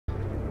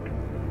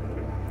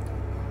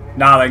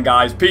Now then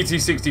guys,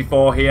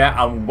 PT64 here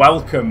and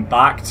welcome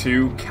back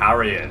to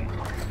Carrion.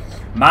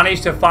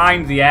 Managed to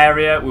find the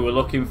area we were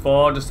looking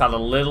for, just had a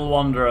little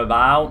wander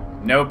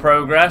about. No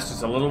progress,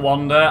 just a little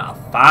wander. I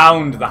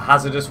found the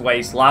hazardous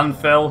waste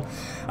landfill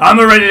and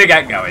we're ready to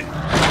get going.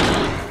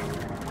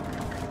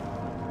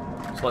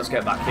 So let's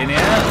get back in here.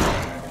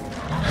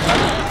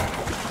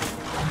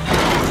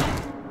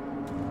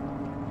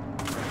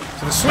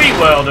 To the sweet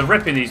world of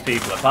ripping these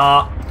people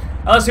apart.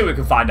 Now let's see what we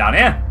can find down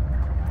here.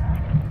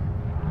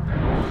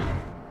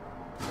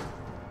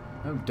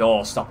 No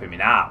door stopping me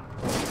now.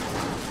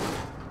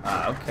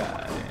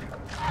 Okay.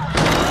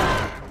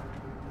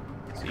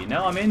 So you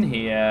know I'm in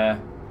here,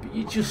 but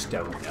you just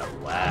don't know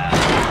where.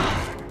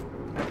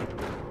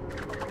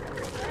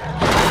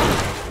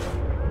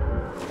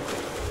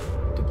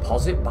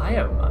 Deposit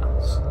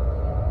biomass.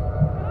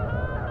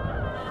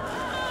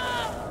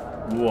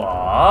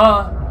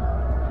 What?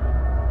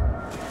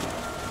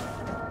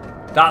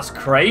 That's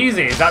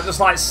crazy. Is that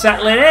just like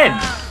settling in?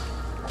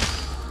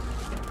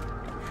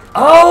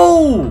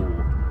 Oh!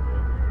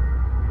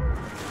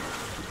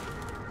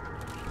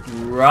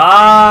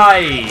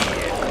 Right.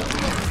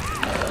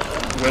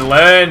 We're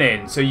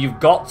learning. So you've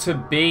got to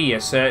be a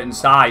certain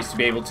size to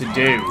be able to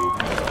do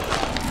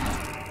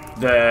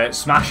the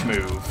smash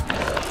move.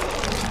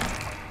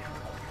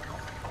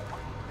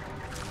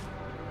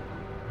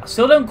 I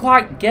still don't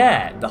quite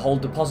get the whole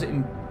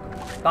depositing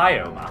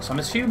biomass. I'm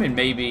assuming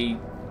maybe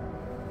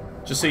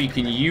just so you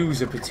can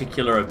use a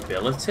particular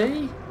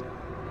ability?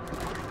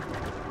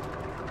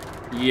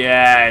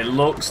 Yeah, it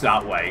looks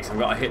that way. So I've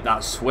got to hit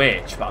that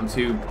switch, but I'm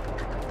too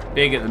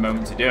big at the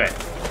moment to do it.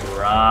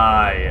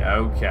 Right,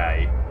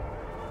 okay.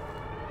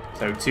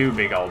 So 2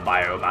 big old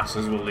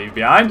biomasses we'll leave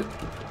behind.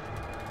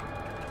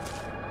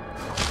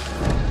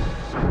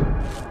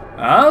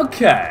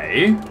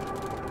 Okay.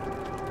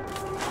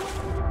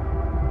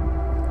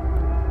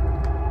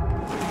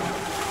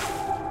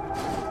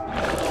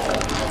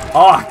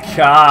 Oh, I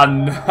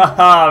can.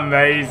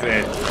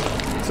 Amazing.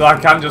 So I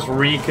can just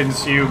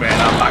reconsume it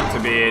and I'm back to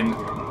being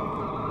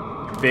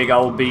big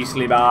old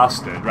beastly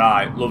bastard.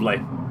 Right,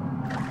 lovely.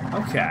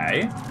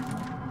 Okay.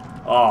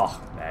 Oh,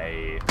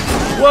 mate.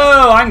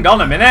 Whoa, hang on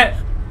a minute.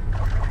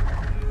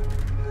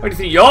 Where do you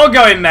think you're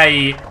going,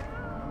 mate?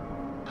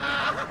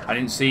 I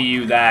didn't see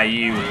you there,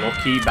 you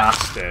lucky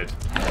bastard.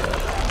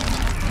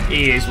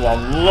 He is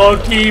one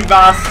lucky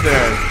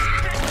bastard.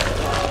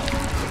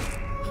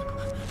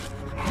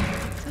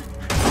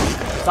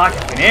 It's like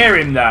I can hear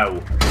him,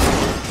 though.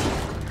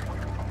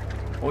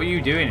 What are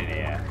you doing in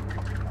here?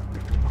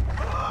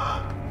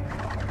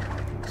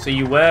 So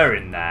you were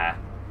in there.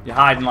 You're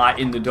hiding, like,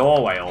 in the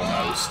doorway,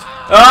 almost.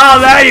 Oh,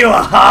 there you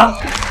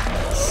are!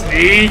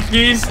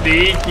 Sneaky,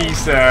 sneaky,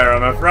 sir.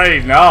 I'm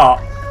afraid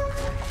not.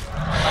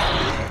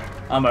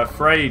 I'm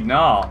afraid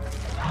not.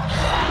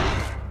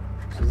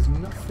 So there's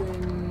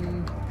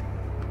nothing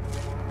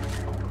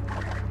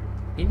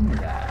in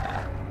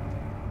there.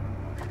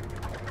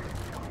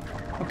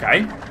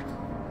 Okay.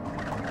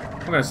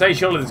 I'm going to say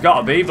surely there's got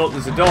to be, but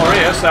there's a door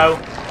here, so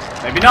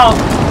maybe not.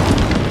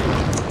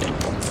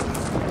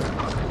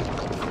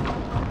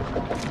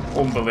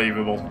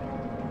 Unbelievable.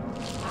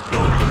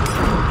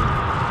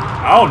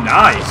 Oh,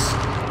 nice.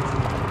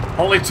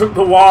 Only took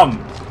the one.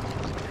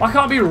 Why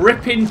can't I be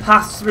ripping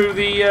paths through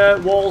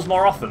the walls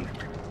more often?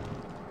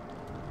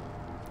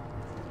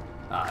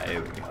 Ah,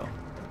 here we go.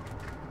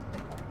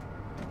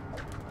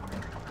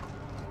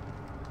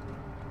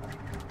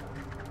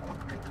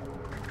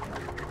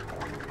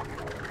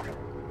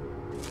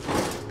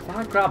 If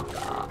I grab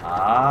that.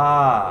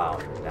 Ah,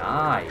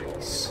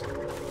 nice.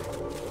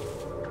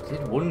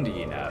 Did wonder,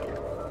 you know.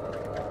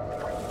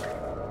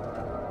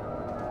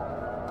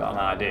 Got an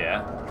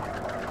idea.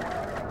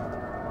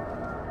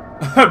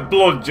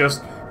 Blood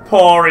just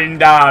pouring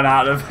down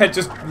out of it,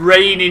 just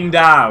raining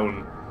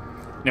down.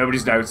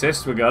 Nobody's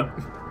noticed, we're good.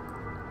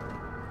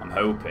 I'm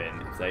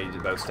hoping if they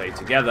both stay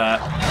together.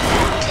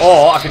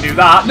 Or I can do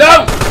that.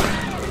 No!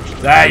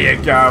 There you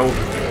go.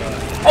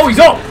 Oh, he's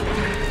up!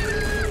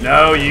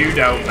 No, you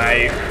don't,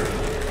 mate.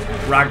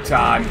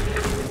 Ragtime.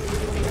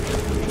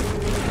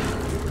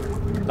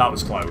 That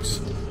was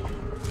close.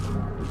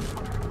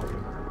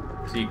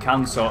 So you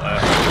can sort of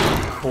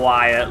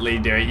quietly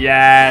do it.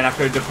 Yeah, and I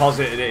could have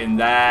deposited it in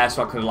there,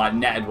 so I could have like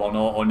netted one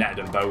or netted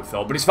them both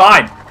up. But it's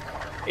fine.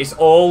 It's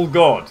all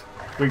good.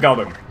 We got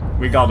them.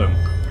 We got them.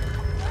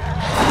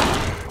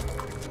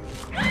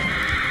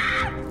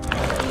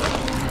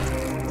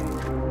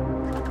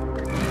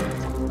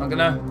 I'm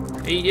gonna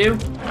eat you.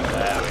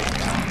 There we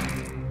go.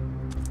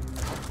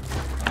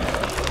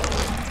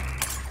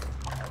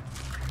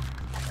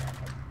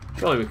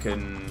 Surely we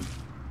can.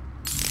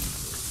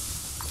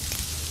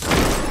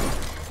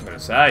 I'm gonna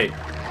say.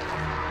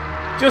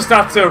 Just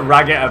have to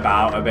rag it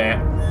about a bit.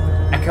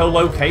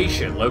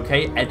 Echolocation.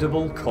 Locate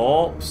edible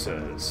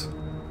corpses.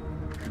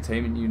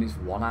 Containment units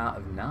 1 out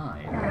of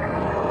 9.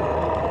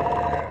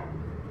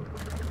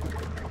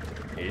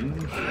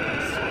 Interesting.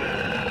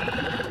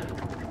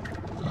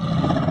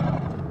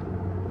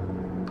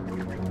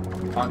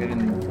 Can't get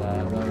in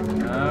there though.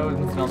 No, there's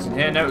nothing else in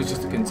here. No, it's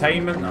just a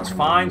containment. That's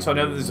fine. So I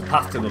know that there's a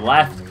path to the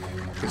left. We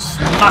can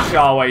smash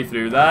our way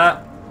through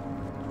there.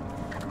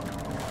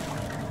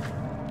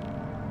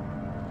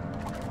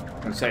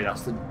 I'm going to say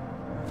that's the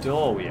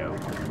door we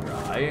opened,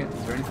 right?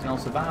 Is there anything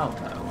else about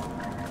though?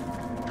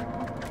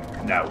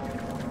 No.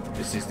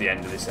 This is the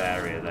end of this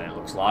area then, it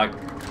looks like.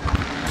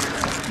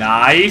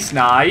 Nice,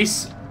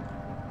 nice.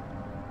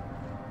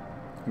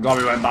 I'm glad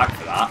we went back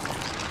for that.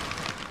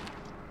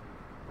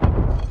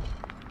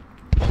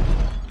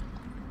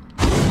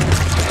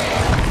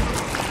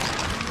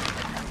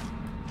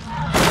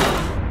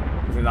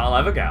 I think that'll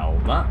ever get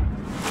old, that.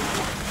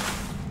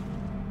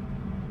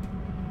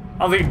 I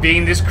don't think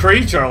being this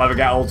creature will ever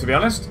get old, to be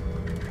honest.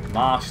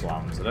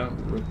 Marshlands, I don't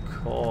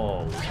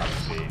recall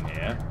having been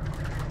here.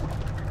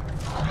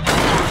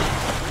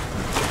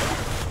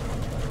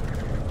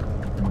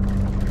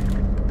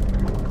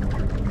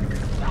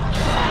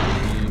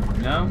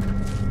 No?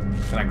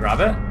 Can I grab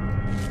it?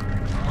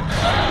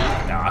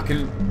 No, I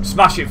can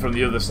smash it from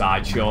the other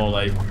side,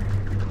 surely.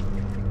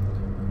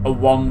 A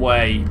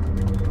one-way.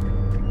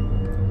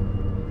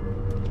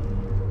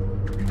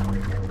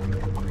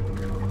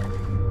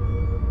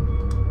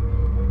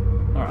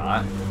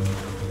 Alright.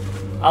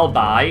 I'll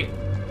buy.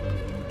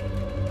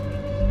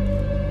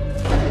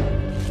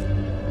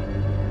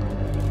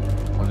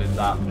 What did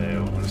that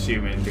do? I'm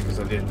assuming because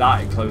I did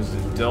that, it closes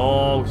the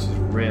door, which is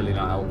really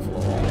not helpful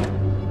at all.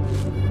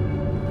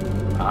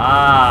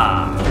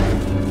 Ah.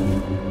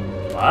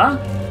 What?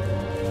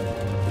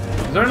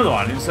 Is there another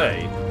one? I didn't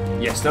see.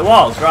 Yes, there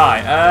was.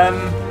 Right.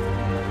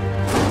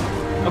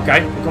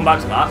 Okay, we'll come back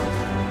to that.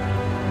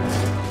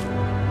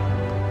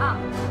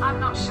 I'm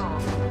not sure.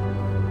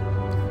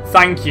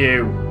 Thank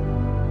you.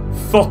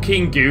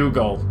 Fucking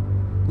Google.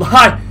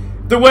 Like,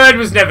 the word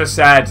was never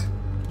said.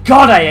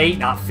 God, I hate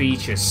that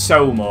feature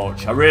so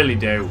much. I really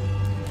do.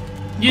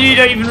 You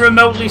don't even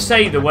remotely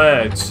say the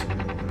words.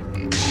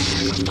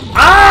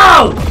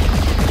 Ow!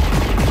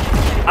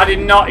 I did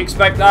not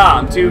expect that.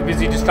 I'm too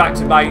busy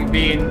distracted by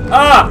being...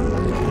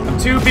 I'm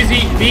too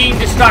busy being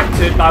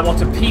distracted by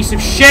what a piece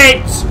of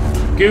shit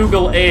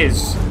Google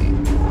is.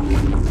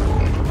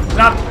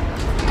 Now,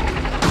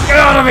 get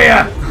out of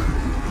here!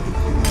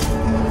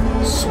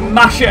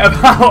 Smash it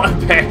about a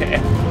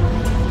bit.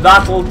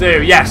 That'll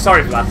do. Yeah,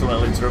 sorry for that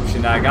little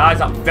interruption there, guys.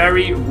 That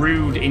very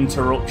rude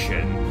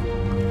interruption.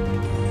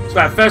 I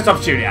swear, first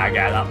opportunity I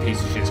get, that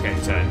piece of shit's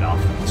getting turned off.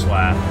 I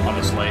swear,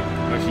 honestly.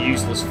 The most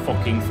useless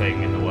fucking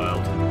thing in the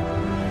world.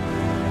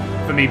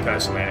 For me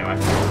personally, anyway.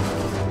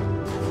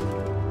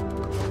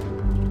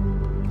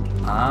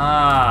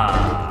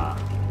 Ah.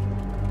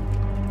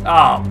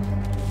 Oh.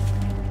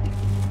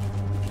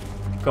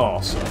 Of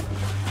course.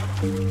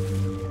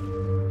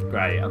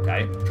 Great,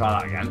 okay. Try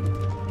that again.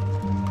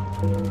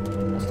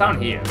 What's down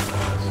here?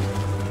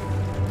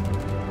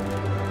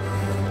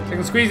 I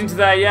can squeeze into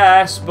there,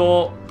 yes,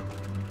 but...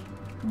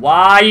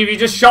 Why have you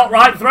just shot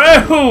right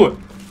through?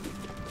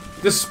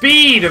 The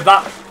speed of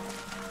that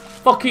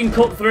fucking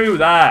cut through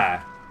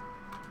there.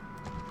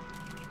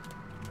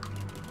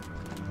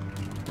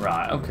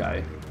 Right,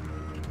 okay.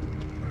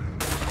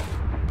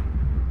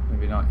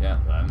 Maybe not yet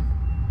then.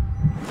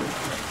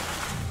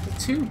 The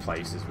two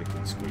places we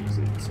can squeeze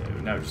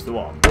into. No, just the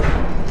one.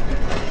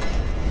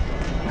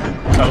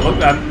 So look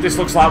then, this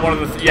looks like one of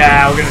the...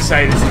 yeah, we're going to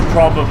say this is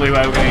probably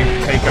where we're going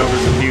to take over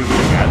as a human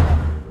again.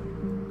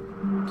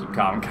 Keep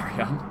calm and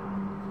carry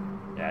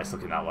on. Yeah, it's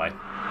looking that way.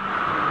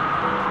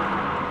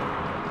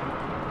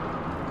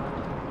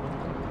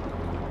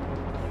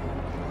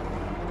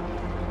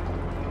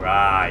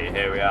 Right,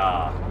 here we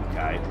are.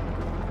 Okay.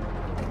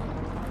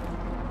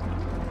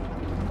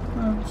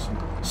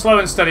 Slow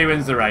and steady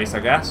wins the race, I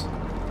guess.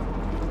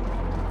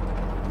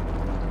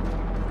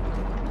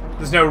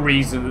 There's no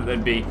reason that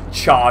they'd be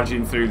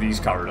charging through these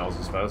corridors,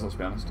 I suppose, let's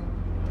be honest.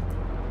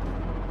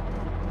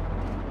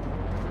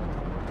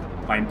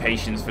 My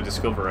impatience for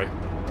discovery.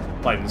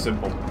 Plain and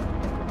simple.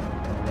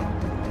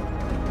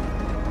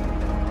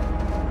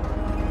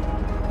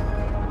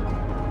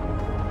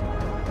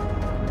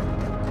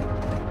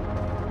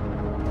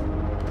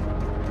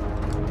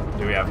 What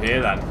do we have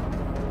here then?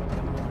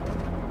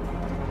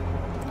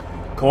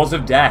 Cause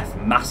of death,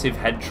 massive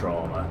head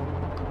trauma.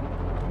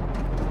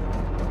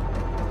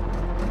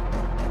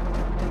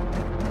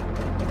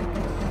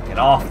 Get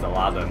off the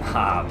ladder,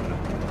 man.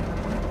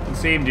 You can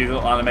see him do the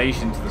little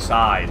animation to the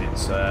side.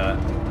 It's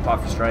quite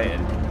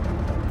frustrating.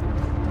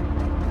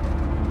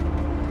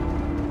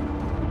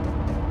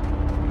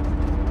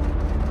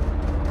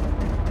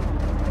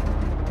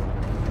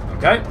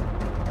 Okay.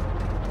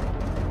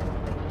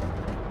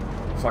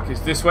 Looks like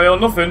it's this way or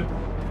nothing.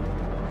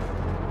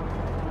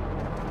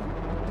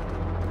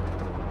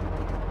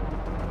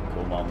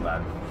 Come on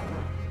then.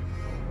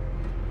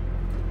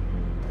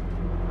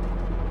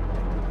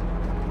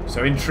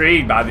 So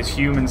intrigued by this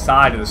human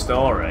side of the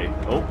story.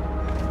 Oh.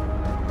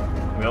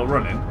 We're all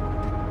running.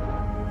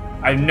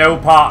 I had no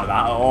part of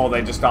that at all.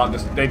 They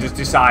just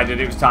decided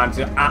it was time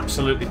to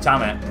absolutely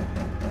tam it.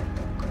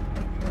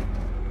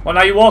 Well,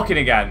 now you're walking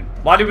again.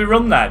 Why did we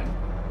run then?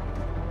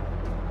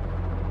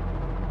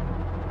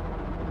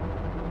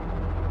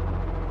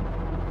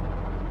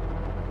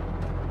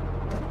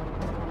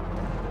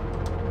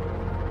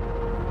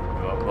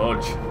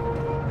 dodge.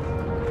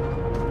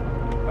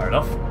 Fair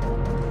enough.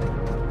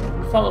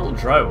 If that little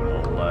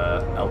drone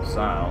will help us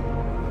out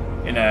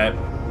in a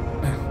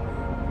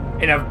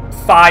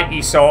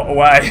fighty sort of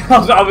way. I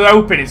was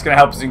hoping it's going to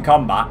help us in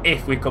combat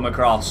if we come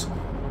across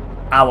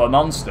our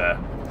monster.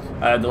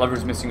 The lever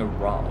is missing a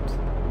rod.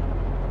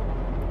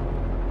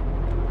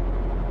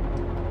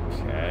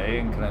 Okay,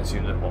 and can I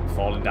assume that what,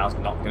 falling down is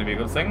not going to be a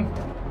good thing?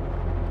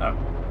 No.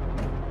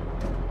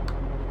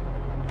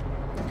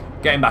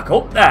 Getting back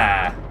up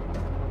there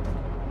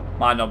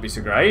might not be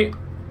so great.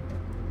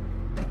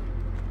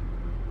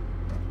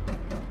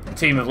 The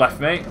team have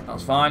left me.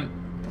 That's fine.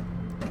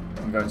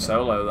 I'm going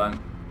solo then.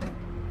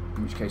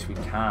 In which case we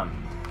can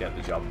get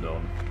the job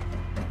done.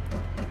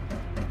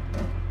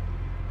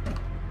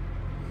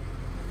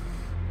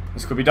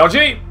 This could be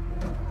dodgy.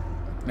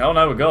 No,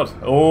 we're good.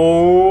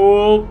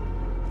 Oh!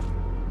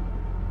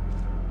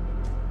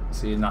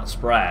 Seeing that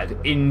spread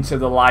into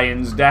the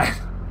lion's den.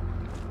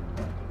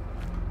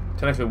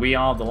 Technically, we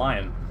are the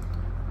lion.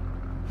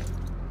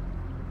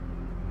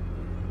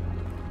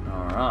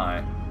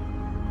 Alright.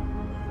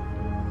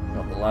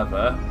 Got the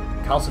lever.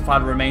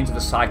 Calcified remains of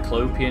a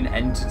cyclopean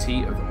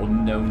entity of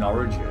unknown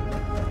origin.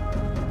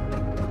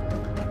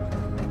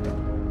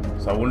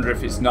 So I wonder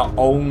if it's not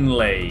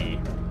only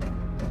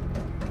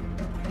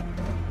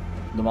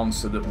the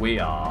monster that we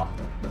are,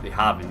 that they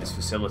have in this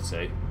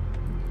facility.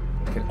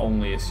 I can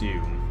only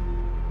assume.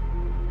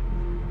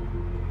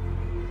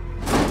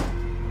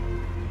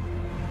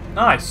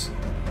 Nice.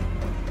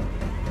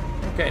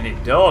 Getting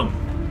it done.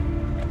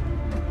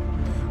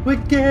 We're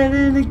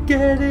getting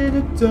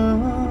it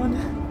done.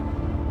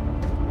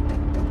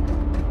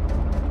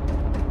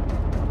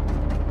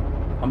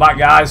 I'm back,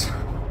 guys.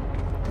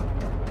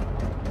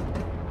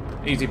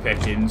 Easy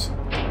pickings.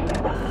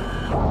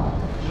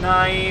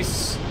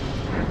 Nice.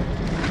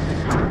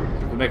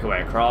 We make our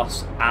way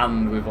across,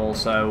 and we've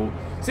also...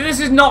 See, this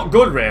is not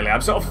good, really.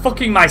 I'm sort of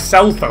fucking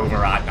myself over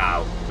right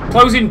now.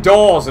 Closing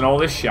doors and all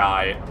this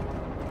shite.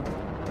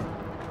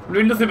 I'm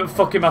doing nothing but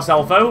fucking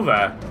myself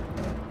over.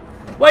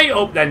 Wait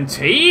up then,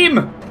 team!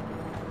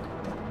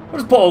 I'll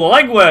just put all the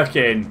legwork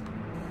in.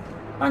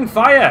 Hang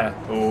fire.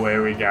 Oh,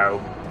 here we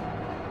go.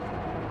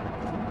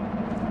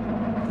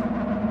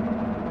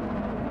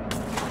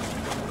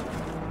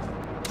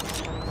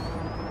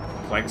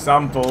 Like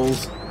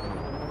samples.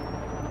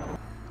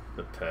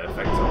 The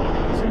perfect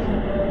organism.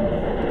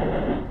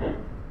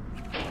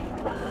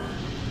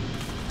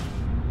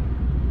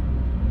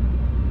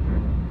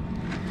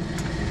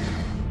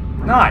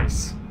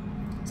 Nice.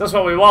 So that's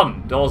what we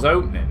want. Doors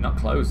opening, not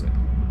closing.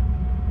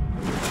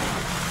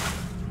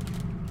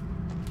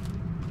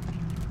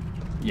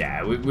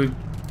 Yeah,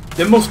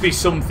 there must be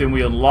something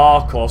we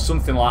unlock or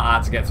something like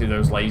that to get through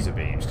those laser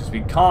beams, because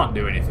we can't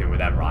do anything with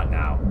them right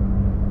now.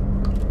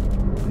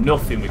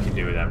 Nothing we can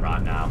do with them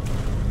right now.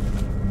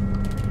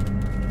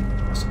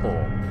 What's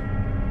up?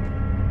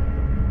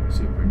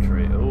 Super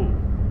tree. Oh.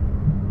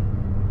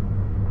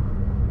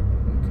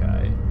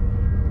 Okay.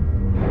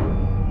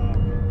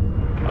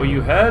 Oh,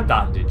 you heard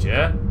that, did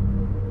you?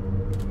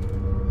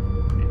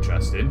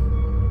 Interesting.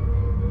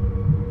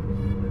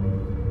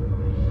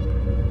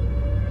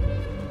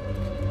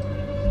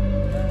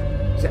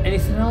 Is there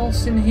anything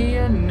else in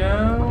here?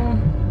 No.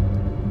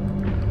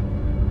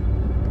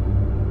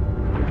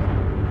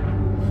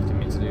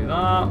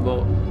 That,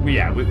 but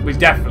yeah, we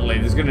definitely,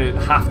 there's going to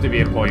have to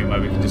be a point where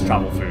we can just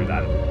travel through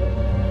them.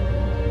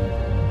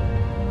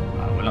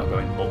 We're not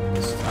going up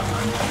this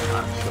time,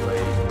 actually.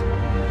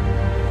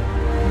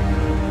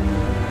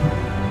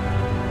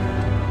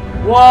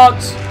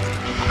 What?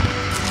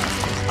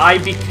 I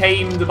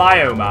became the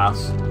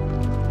biomass.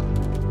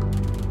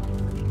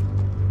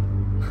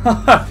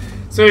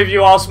 So if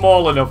you are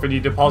small enough and you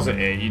deposit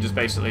it, you just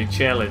basically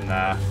chill in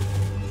there.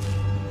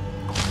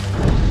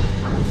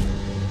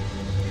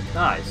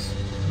 Nice.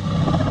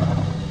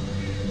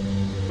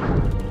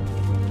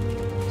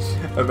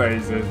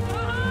 Amazing.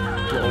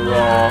 Little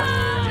raw.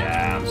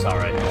 Yeah, I'm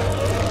sorry.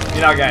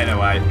 You're not getting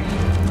away.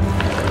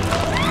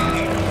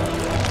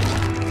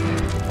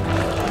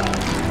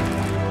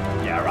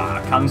 Yeah,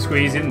 right. I can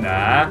squeeze in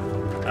there.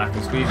 And I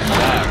can squeeze in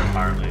there,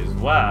 apparently, as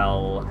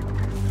well.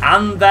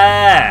 And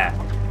there.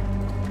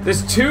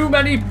 There's too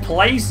many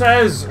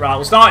places. Right,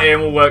 we'll start here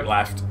and we'll work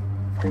left.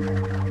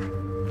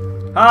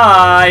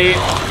 Hi.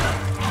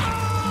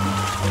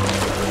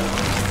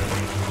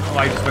 Oh,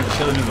 I just went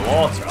chilling in the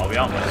water, I'll be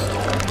honest.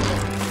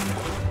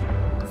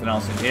 Nothing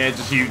else in here,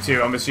 just you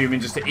two, I'm assuming,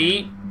 just to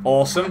eat.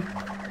 Awesome.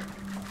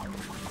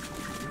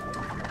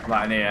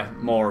 Right in here,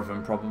 more of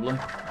them, probably.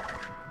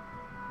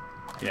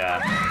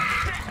 Yeah.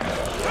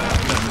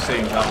 Doesn't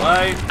seem that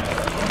way.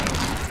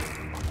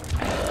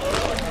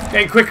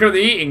 Getting quicker at the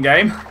eating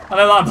game. I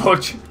know that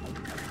much.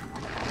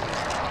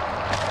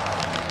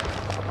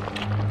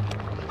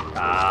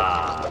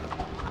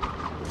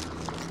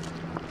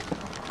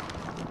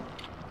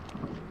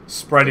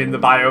 Spreading the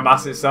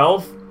biomass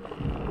itself.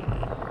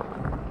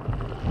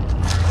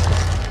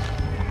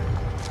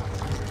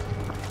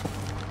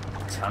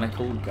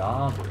 Botanical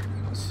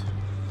gardens.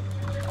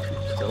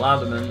 Still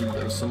adamant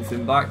there was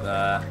something back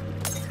there.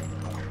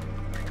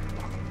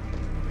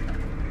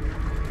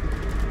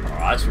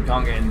 Alright, so we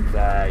can't get in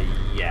there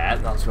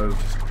yet. That's where we've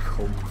just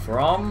come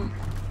from.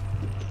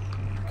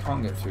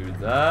 Can't get through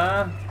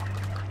there.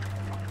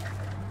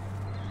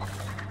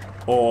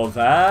 Or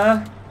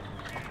there.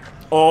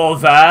 Or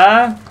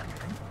there.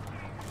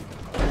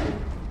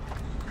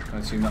 I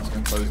assume that's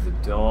going to close the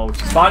door,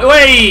 which is fine.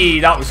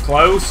 Wait! That was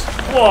close.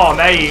 Whoa,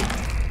 mate.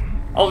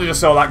 I only just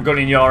saw that gun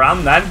in your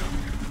hand then.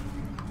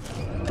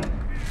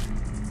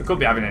 We couldn't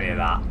be having any of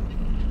that.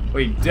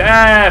 We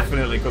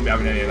definitely couldn't be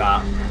having any of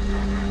that.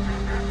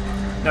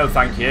 No,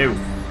 thank you.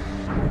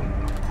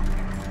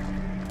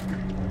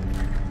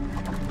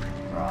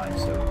 Right,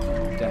 so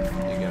we can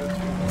definitely go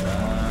through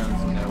there.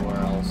 There's nowhere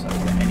else.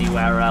 Is there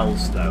anywhere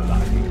else, though,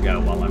 that I can go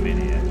while I'm in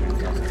here?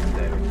 That's what I can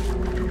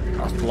do.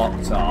 That's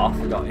blocked off.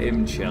 We've got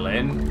him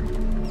chilling.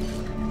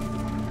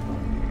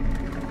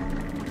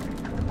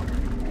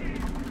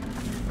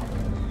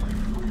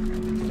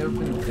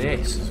 Open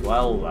this as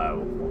well,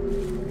 though.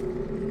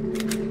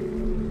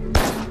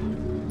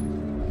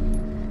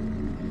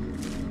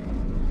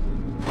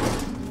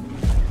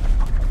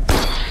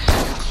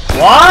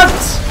 What?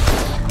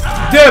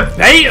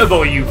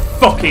 Debatable, you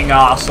fucking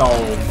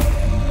arsehole.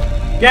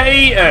 Get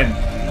eaten.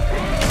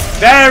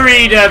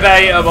 Very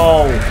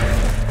debatable.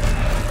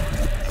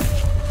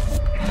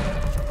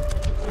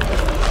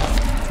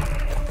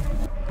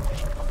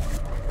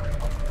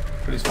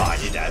 But it's fine,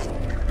 you're dead.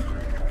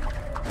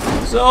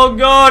 It's all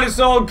good, it's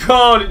all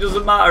good, it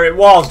doesn't matter, it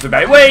was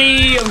debatable.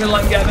 Wait, I'm gonna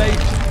let him get me.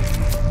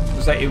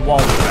 Just say it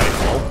was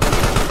debatable.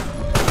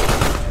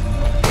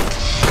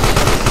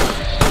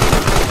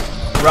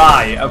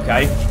 Right,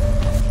 okay.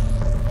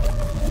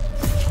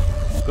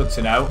 Good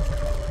to know.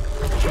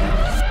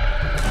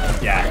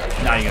 Yeah,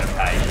 now you're gonna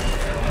pay.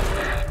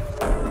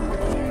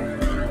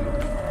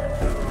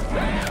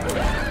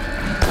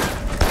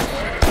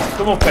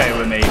 Come up here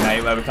with me,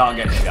 mate, where we can't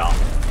get shot.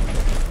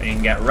 And you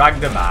can get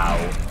ragged about.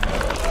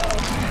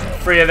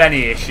 Free of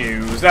any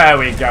issues. There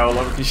we go.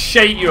 Look, we can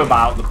shake you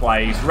about the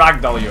place.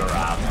 Ragdoll you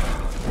around.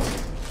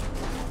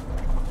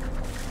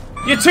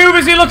 You're too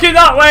busy looking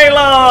that way,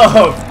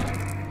 love!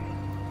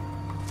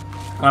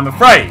 I'm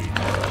afraid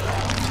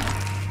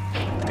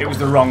it was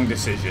the wrong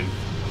decision.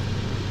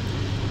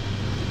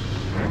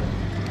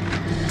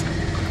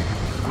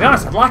 To be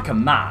honest, I'd like a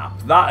map.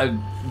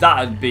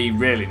 That'd be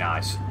really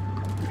nice.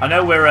 I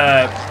know we're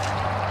a,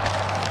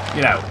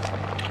 you know,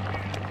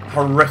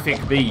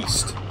 horrific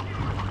beast.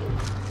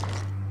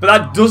 But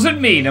that doesn't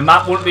mean a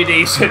map wouldn't be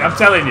decent, I'm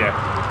telling you.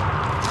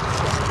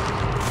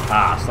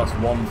 Ah, so that's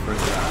one through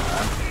there.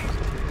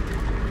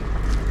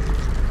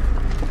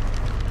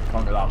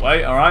 Can't go that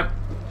way, alright.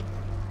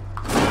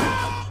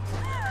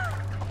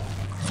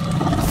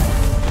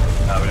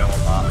 No, we don't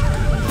want that.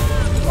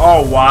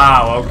 Oh,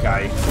 wow,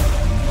 okay.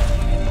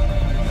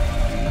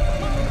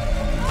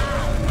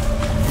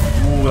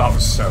 Ooh, that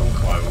was so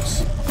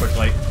close.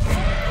 Quickly.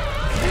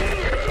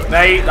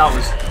 Mate, that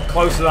was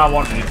closer than I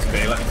wanted it to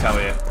be, let me tell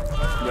you.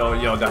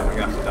 You're definitely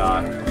going to have to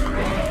die.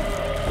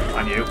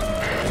 And you.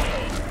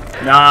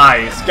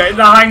 Nice. Getting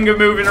the hang of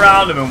moving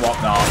around him and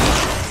whatnot.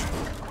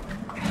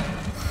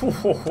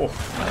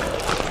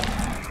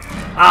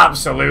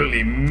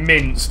 Absolutely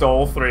minced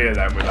all three of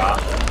them with that.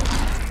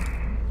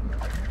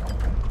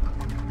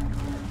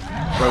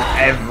 Broke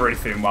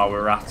everything while we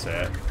were at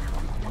it.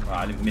 Right,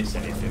 I didn't miss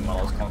anything while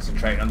I was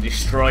concentrating on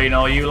destroying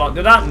all you lot.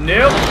 Did that?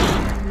 Nope.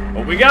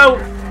 Up we go.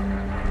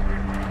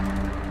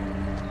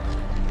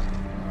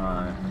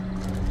 Right.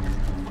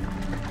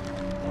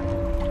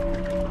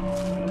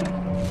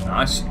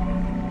 Nice.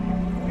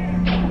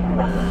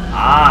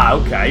 Ah,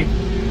 okay.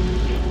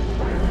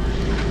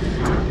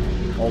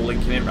 All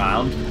linking it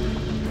round.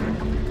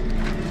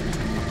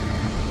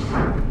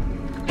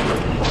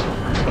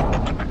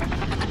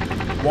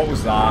 What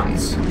was that?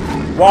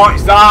 What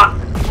is that?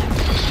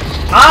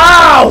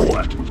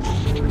 Ow!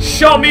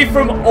 Shot me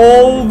from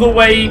all the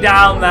way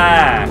down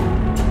there.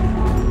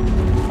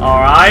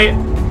 Alright.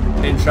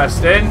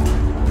 Interesting.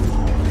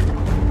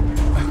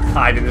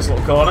 Hide in this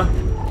little corner.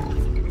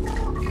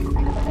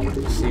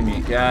 See me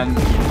again.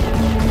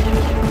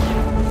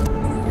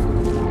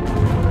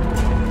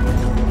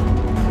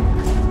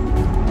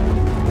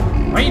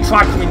 Why don't you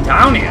try coming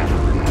down here?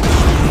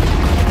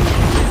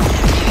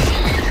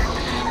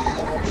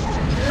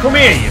 Come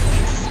here, you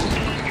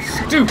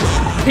stupid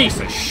piece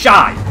of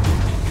shite.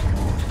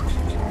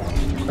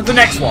 What's the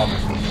next one?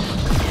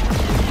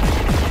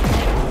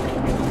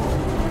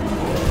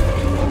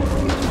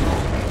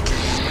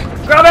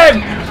 Grab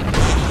him!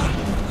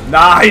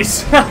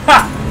 Nice!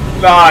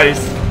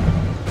 Nice!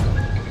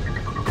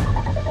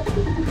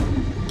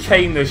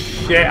 Cane the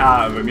shit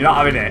out of him. You're not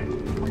having it.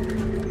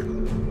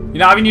 You're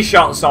not having your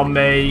shots on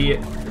me.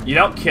 You're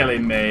not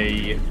killing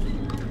me.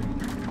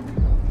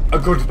 A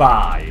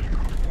goodbye.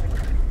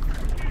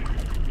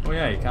 Oh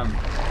yeah, you can.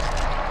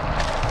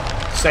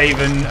 Save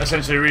and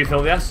essentially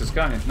refill the Estus,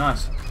 can't you?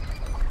 Nice.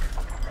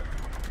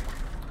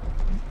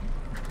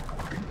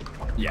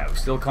 Yeah, we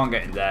still can't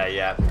get in there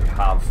yet. We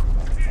have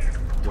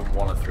done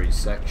 1 of 3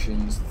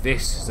 sections.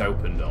 This has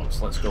opened up,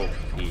 so let's go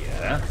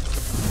here.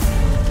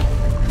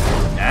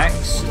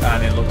 next,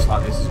 and it looks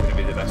like this is going to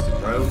be the best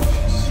approach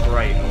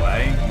straight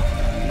away.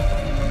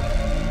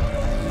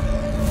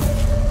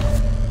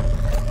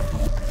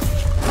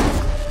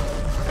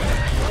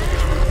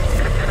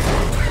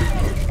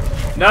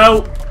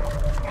 No!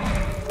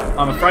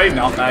 I'm afraid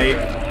not, mate.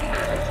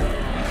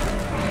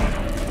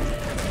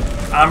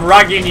 I'm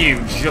ragging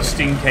you just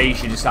in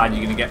case you decide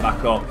you're going to get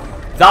back up.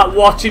 That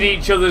watching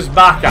each other's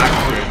back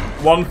action,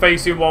 one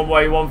facing one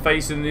way, one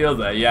facing the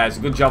other. Yeah, it's a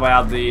good job I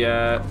had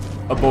the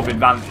above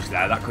advantage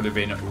there. That could have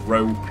been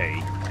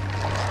ropey.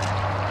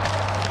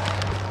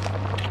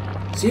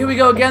 So here we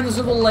go again. There's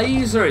another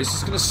laser. It's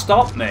just going to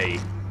stop me.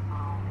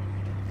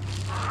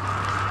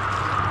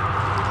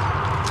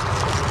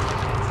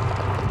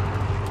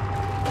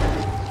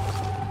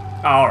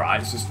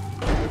 Alright, it's just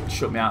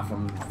shut me out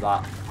from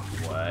that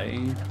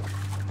way.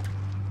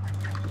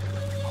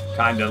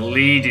 Kind of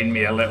leading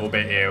me a little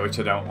bit here, which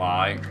I don't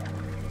like.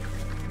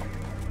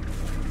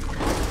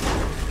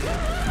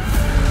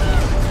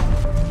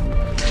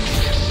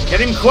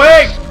 Get him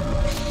quick!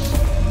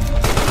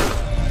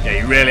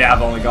 Yeah, you really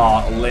have only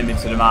got a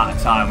limited amount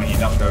of time when you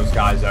knock those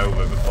guys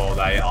over before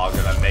they are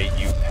going to make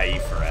you pay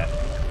for it.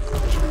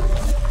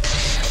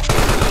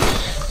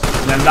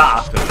 And then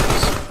that happens.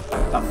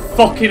 That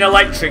fucking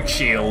electric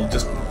shield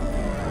just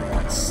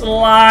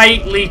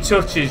slightly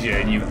touches you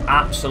and you've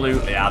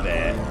absolutely had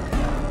it.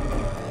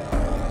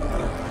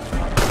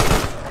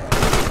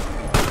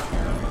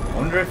 I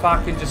wonder if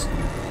I can just...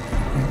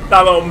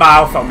 That little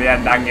mouth on the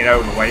end hanging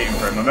over waiting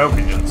for him. I'm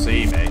hoping he doesn't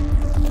see me.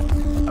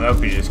 I'm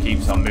hoping he just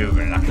keeps on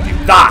moving and I can do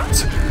that!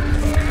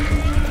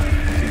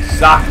 That's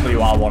exactly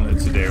what I wanted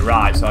to do.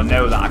 Right, so I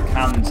know that I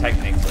can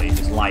technically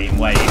just lie in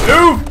wait.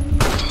 Move!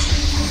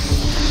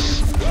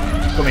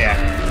 Come here.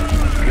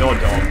 You're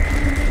done.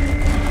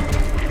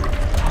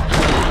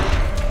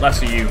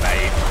 Less of you,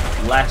 mate.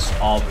 Less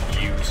of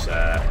you,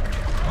 sir.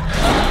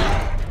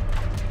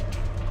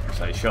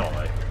 Say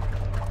shortly.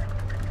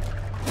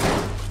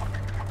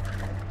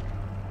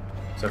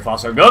 So far,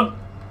 so good.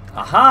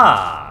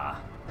 Aha!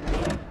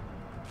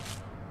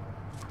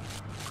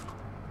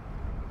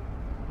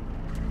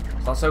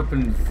 So let's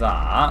open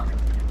that.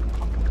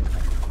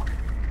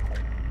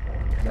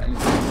 Is there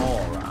anything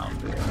more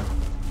around here?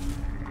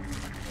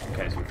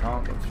 Okay, so we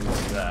can't go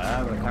through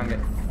there, but I can get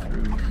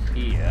through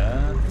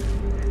here.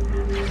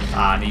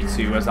 Ah, I need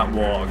to, where's that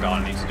water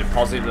gone? I need to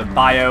deposit the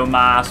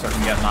biomass so I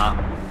can get my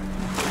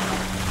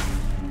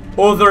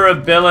other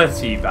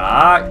ability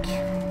back.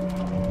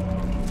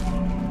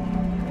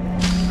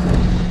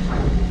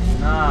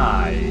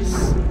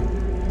 Nice.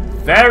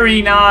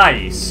 Very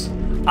nice.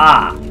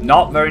 Ah,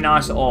 not very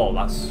nice at all.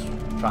 That's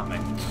trapped me.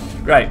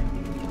 Great. I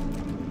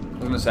was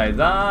going to say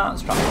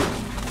that's trapped me.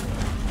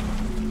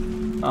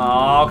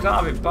 Oh, can I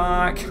have it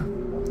back?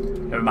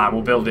 Never mind,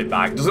 we'll build it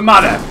back. Doesn't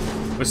matter.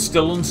 We're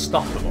still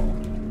unstoppable.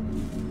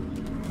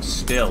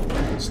 Still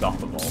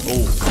unstoppable.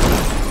 Ooh.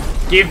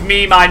 Give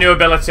me my new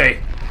ability.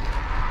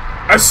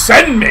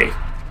 Ascend me!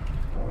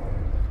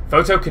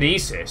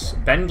 Photokinesis.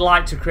 Bend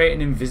light to create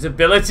an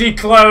invisibility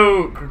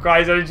cloak.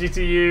 Requires energy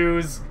to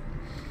use.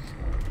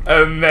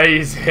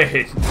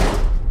 Amazing.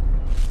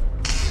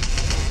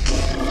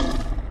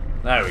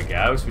 There we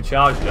go. So we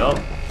charged up.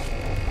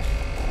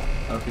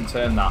 I can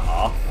turn that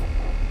off.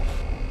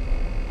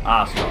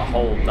 Ah, so I've got to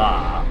hold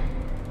that.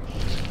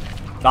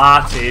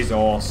 That is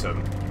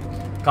awesome.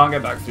 Can't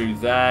get back through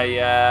there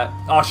yet.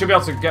 Oh, I should be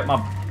able to get my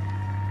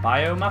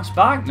biomass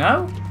back?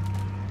 No?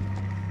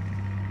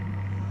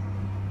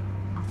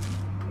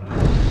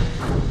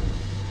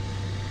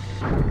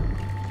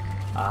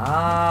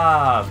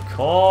 Ah, of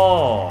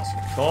course.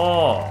 Of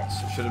course.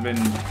 It should have been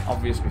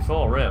obvious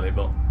before, really,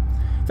 but...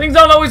 Things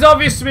aren't always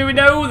obvious to me, we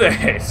know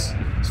this.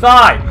 It's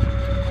fine.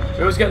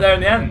 We always get there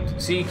in the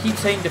end. See, you keep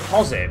saying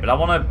deposit, but I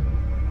want to...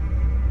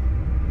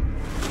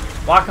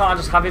 Why can't I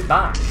just have it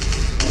back?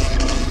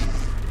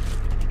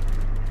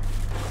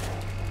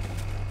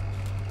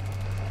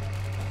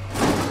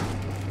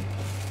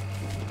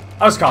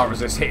 I just can't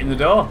resist hitting the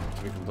door,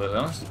 to be completely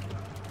honest.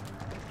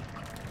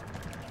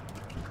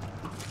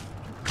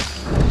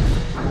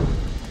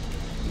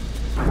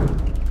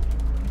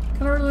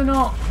 Can I really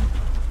not?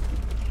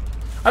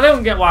 I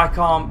don't get why I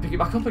can't pick it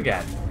back up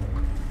again.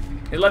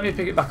 It let me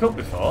pick it back up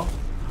before.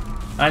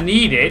 I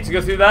need it to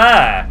go through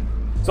there.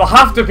 So I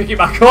have to pick it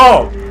back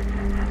up.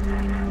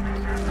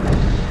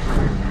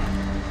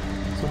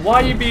 So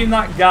why are you being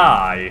that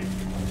guy?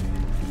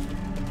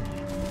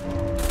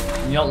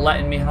 And you're not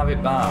letting me have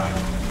it back.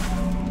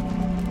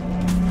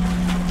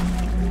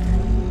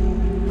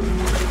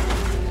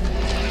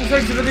 If I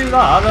do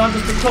that, then I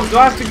just pick up. Do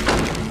I have to...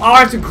 Oh,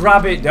 I have to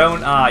grab it,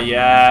 don't I?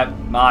 Yeah,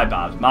 my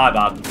bad, my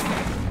bad.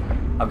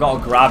 I've got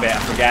to grab it, I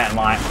forget, and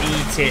like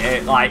eat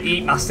it, like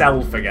eat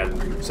myself again,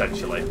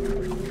 essentially.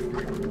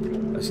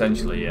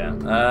 Essentially, yeah.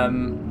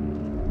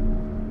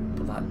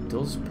 But that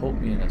does put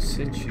me in a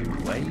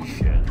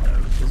situation,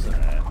 though, doesn't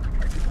it?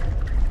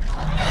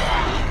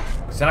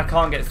 Because then I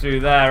can't get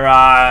through there.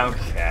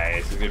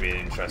 Okay, this is going to be an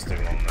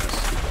interesting one, this.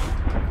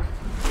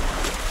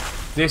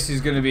 This is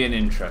going to be an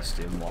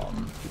interesting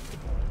one.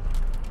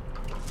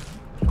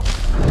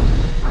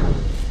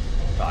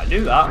 Right,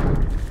 do that.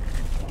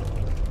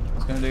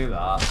 It's going to do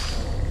that.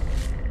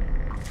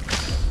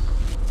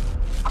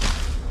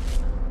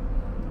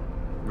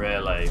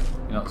 Really?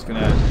 You know, it's going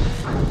to...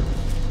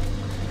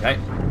 Okay.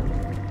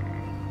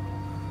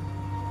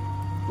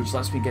 Which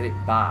lets me get it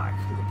back.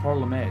 But the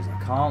problem is, I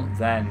can't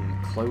then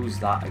close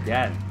that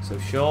again. So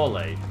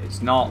surely,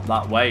 it's not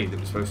that way that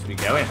we're supposed to be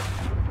going.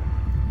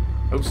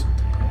 Oops.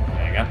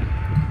 There you go.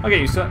 I'll get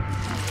used to it.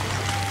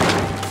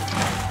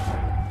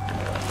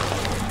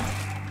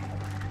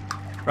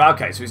 Right,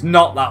 okay, so it's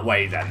not that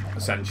way then,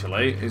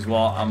 essentially, is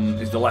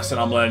the lesson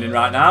I'm learning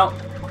right now.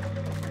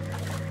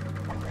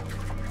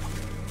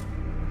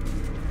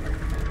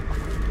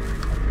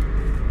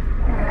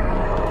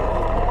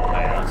 Oh,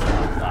 yeah, that's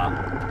not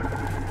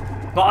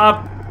that.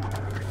 But,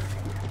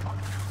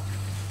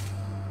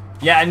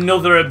 yeah,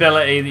 another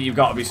ability that you've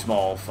got to be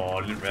small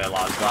for. I didn't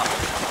realise that.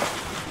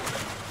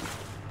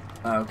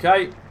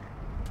 Okay.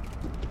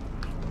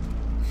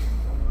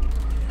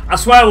 I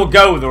swear we'll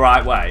go the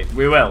right way.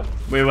 We will.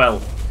 We will.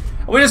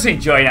 We're just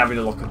enjoying having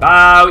a look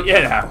about, you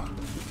know.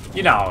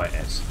 You know how it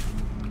is.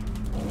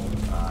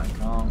 I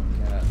can't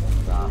get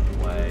that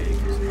way.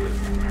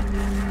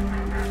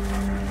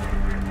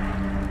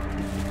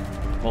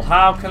 Well,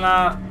 how can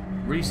I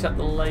reset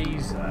the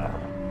laser?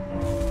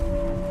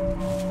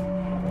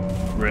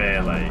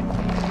 Really?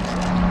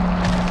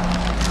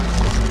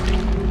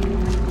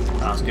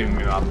 That's giving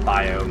me my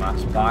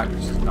biomass back,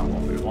 which is not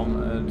what we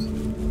wanted.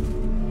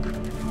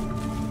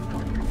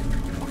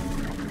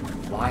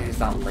 Why is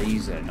that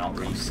laser not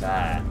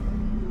reset?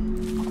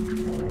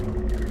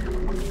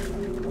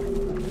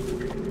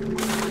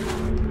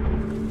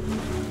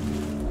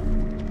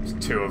 There's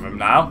two of them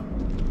now.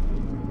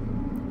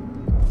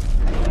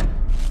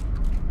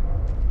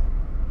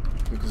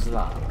 Because of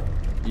that?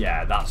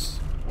 Yeah, that's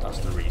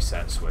the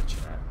reset switch in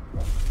it.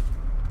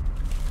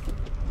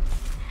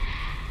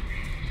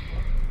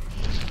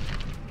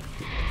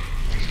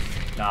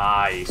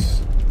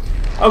 Nice.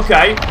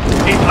 Okay,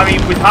 I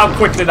mean, with how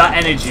quickly that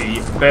energy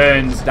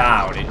burns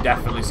down, it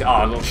definitely...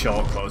 Oh, a little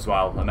shortcut as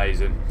well.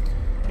 Amazing.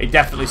 It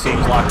definitely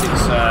seems like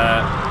it's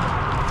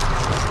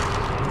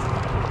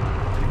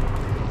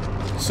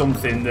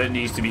something that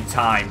needs to be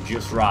timed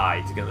just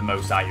right to get the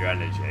most out of your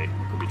energy.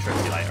 Could be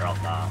tricky later on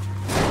that.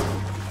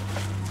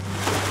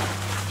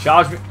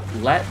 Charge me...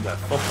 Let the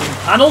fucking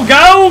panel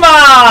go,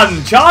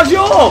 man! Charge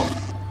up!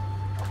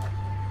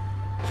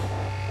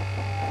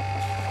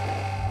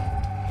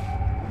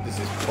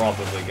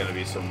 Probably going to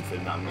be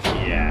something that I'm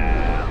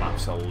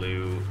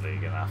absolutely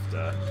going to have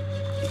to.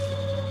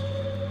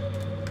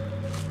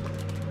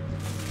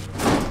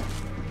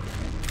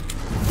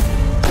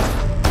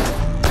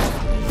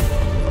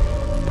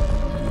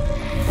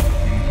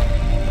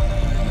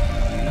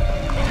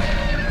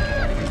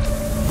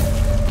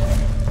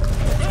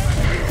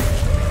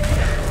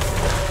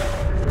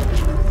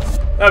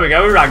 There we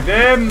go, we ragged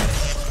him.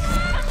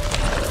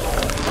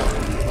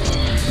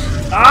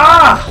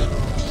 Ah!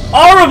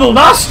 Horrible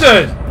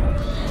bastard!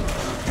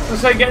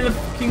 Let's say get in the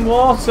fucking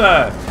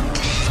water.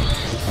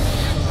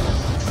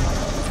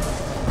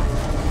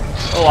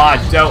 Oh, I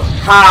don't.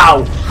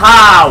 How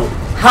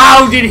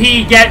did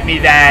he get me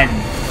then?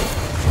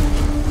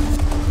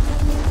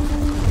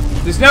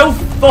 There's no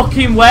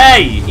fucking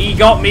way he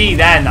got me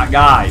then, that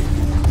guy.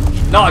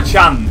 Not a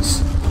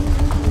chance.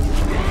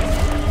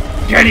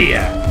 Get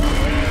here.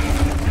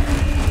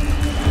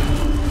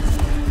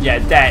 Yeah,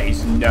 there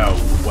is no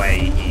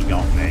way he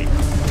got me.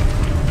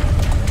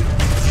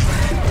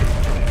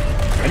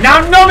 And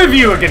now none of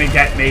you are going to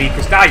get me,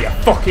 because now you're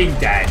fucking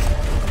dead.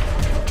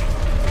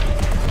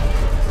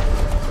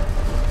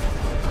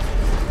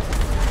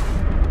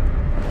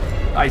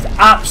 That is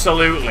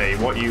absolutely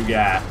what you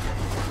get.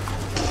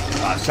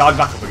 Right, let's charge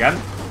back up again.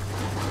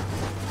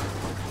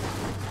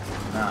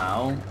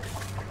 Now,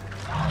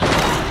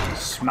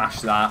 smash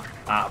that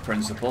out of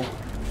principle.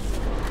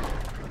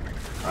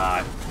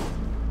 Right.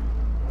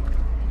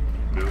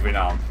 Moving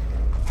on.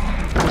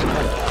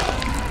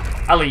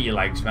 I'll eat your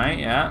legs, mate,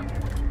 yeah.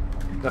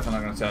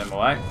 Definitely not going to turn him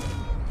away.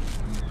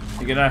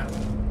 You gonna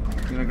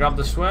grab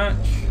the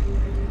switch?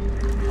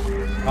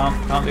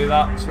 Can't do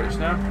that switch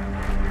now.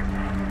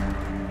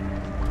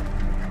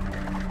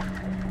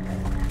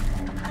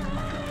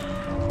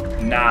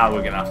 Now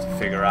we're gonna have to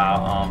figure out,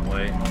 aren't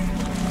we?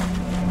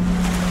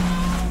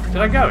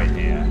 Did I go in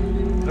here?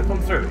 Did I come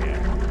through here?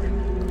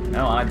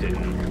 No, I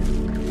didn't.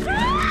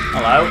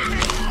 Hello.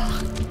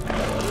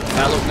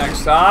 Now look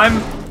next time.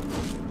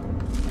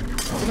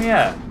 Come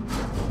here.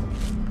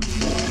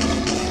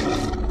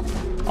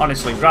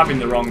 Honestly, grabbing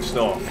the wrong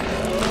stuff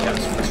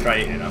gets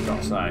frustrating, I've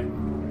got to say.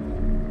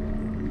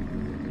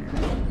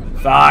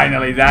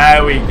 Finally,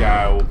 there we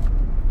go.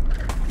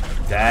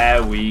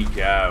 There we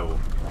go.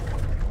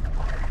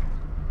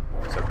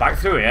 So back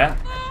through here.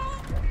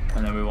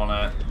 And then we want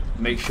to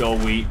make sure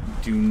we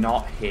do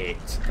not hit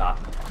that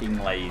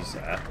fucking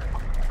laser.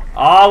 Oh,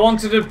 I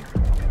wanted to...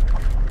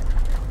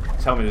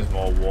 Tell me there's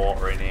more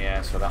water in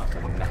here so I don't have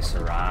to mess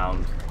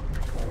around.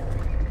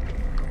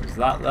 Is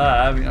that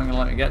there? You're not going to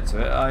let me get to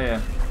it, are you?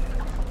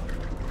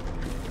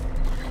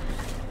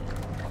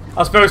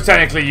 I suppose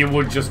technically you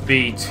would just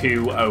be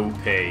too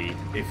OP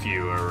if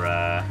you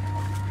were...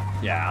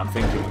 yeah, I'm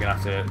thinking we're going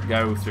to have to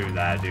go through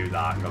there, do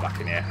that, and go back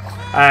in here.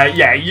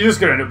 Yeah, you're just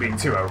going to end up being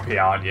too OP,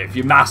 aren't you? If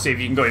you're massive,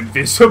 you can go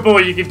invisible,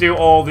 you can do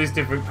all this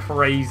different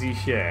crazy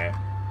shit.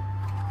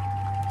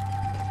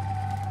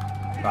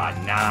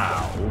 Right,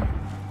 now...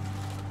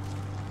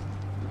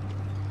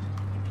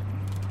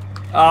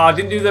 Oh, I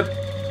didn't do the...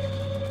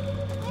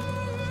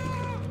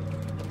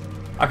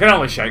 I can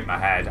only shake my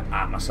head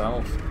at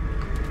myself.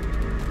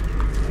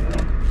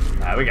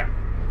 There we go.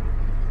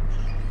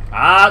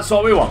 That's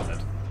what we wanted.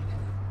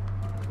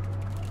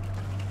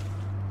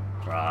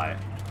 Right.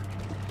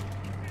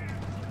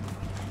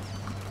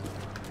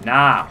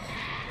 Now.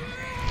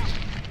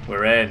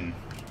 We're in.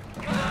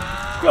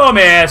 Come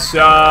here,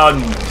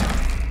 son.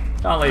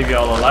 Can't leave you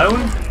all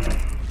alone.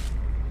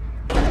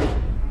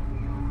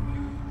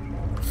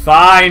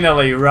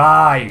 Finally,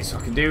 right. So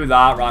I can do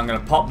that. Right, I'm going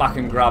to pop back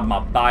and grab my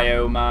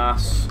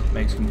biomass.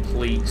 Makes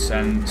complete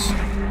sense.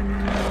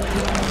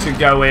 To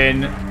go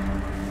in.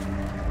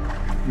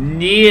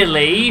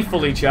 Nearly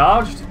fully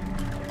charged.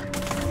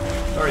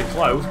 Very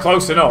close.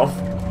 Close enough.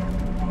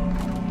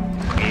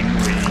 In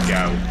we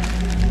go.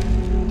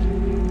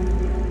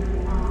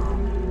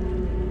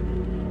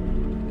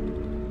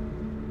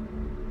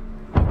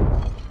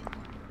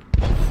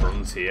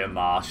 Frontier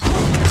Marshland.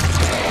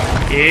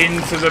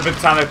 Into the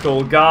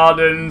Botanical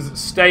Gardens.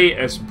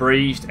 Status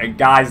breached. And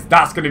guys,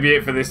 that's going to be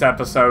it for this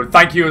episode.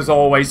 Thank you as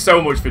always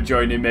so much for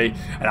joining me.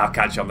 And I'll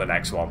catch you on the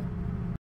next one.